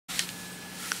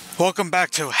Welcome back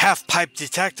to Half Pipe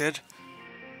Detected.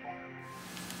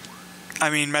 I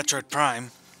mean Metroid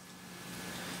Prime.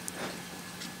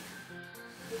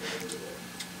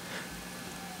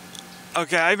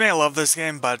 Okay, I may love this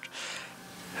game, but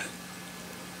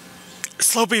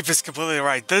Slow Beef is completely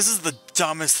right. This is the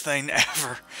dumbest thing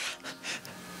ever.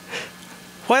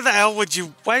 Why the hell would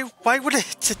you... Why would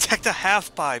it detect a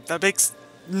half pipe? That makes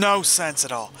no sense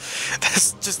at all.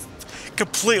 That's just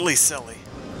completely silly.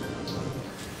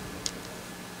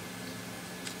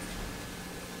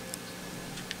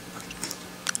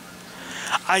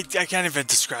 I can't even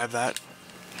describe that.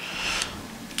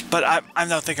 But I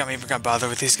don't think I'm even gonna bother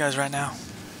with these guys right now.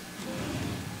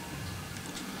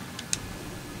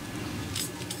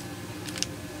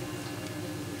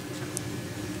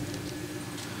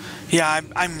 Yeah,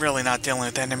 I'm really not dealing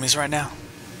with enemies right now.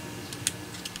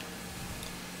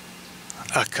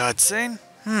 A cutscene?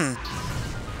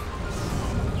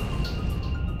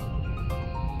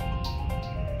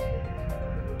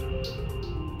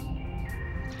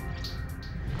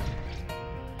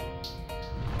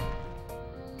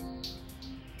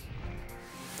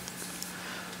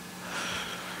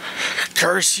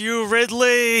 Curse you,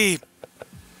 Ridley!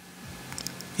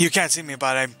 You can't see me,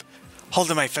 but I'm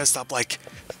holding my fist up like,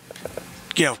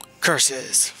 you know,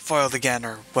 curses, foiled again,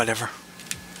 or whatever.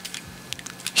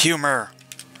 Humor.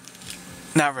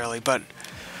 Not really, but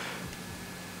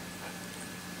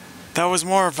that was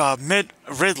more of a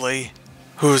Ridley,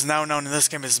 who is now known in this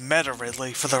game as Meta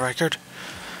Ridley, for the record.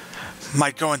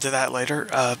 Might go into that later.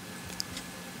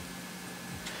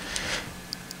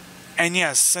 And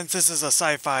yes, since this is a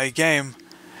sci-fi game,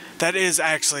 that is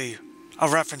actually a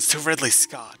reference to Ridley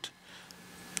Scott,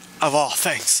 of all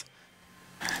things.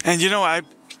 And you know, I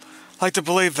like to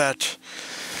believe that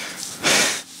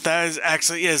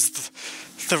actually is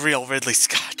the real Ridley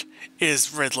Scott,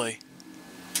 is Ridley.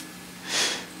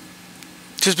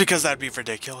 Just because that'd be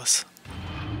ridiculous.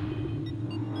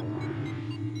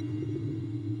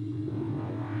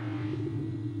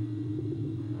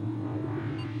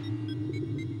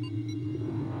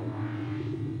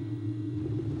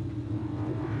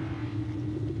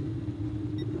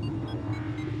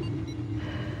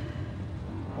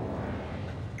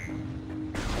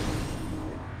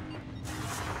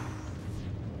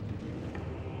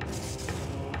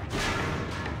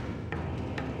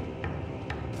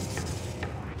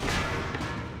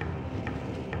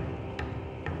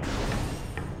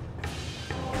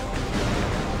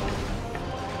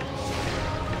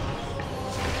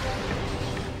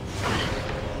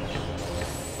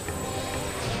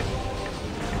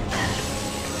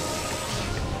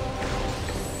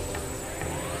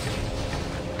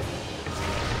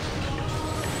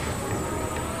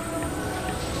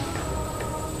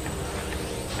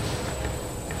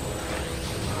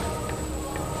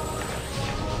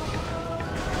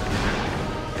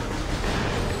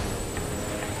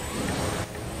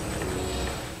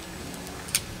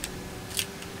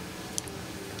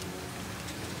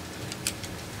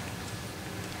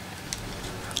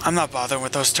 I'm not bothering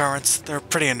with those turrets. They're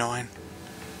pretty annoying.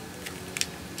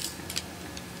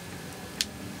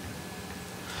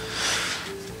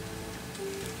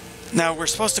 Now, we're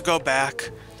supposed to go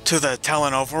back to the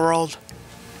Talon overworld.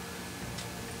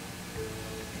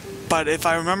 But if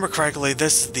I remember correctly,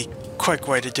 this is the quick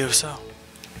way to do so.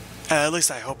 At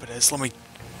least I hope it is. Let me...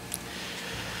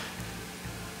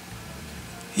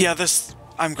 Yeah,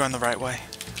 I'm going the right way.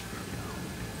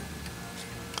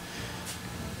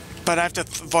 But I have to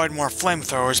avoid more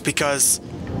flamethrowers because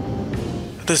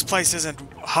this place isn't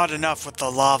hot enough with the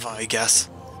lava, I guess.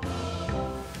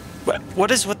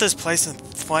 What is with this place and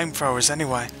flamethrowers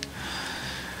anyway?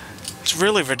 It's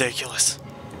really ridiculous.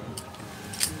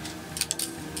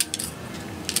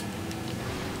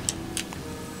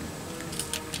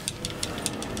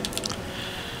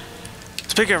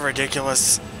 Speaking of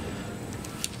ridiculous,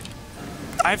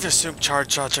 I have to assume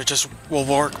charge shots will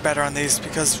work better on these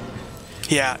because...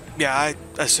 Yeah, I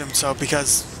assume so,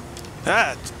 because...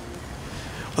 well,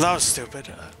 that was stupid.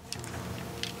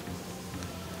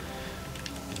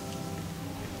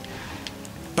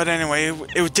 But anyway,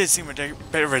 it did seem a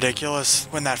bit ridiculous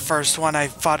when that first one I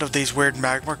fought of these weird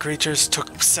Magmoor creatures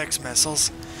took 6 missiles.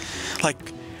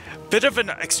 Like, bit of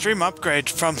an extreme upgrade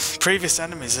from previous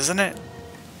enemies, isn't it?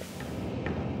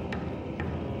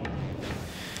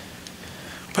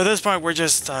 But at this point, we're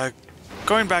just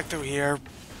going back through here.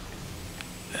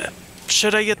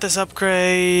 Should I get this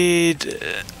upgrade?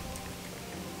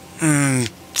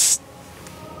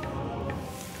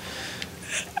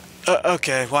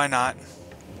 Okay, why not?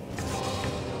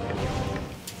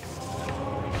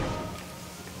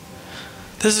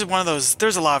 This is one of those.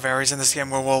 There's a lot of areas in this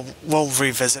game where we'll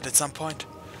revisit at some point.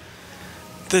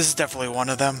 This is definitely one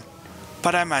of them,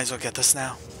 but I might as well get this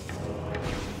now.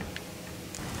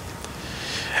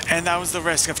 And that was the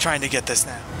risk of trying to get this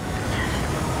now.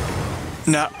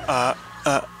 No,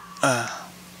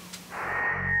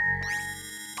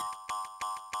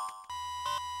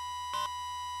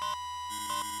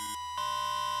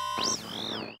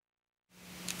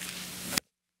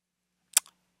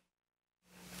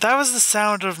 That was the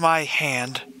sound of my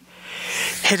hand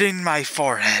hitting my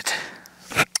forehead.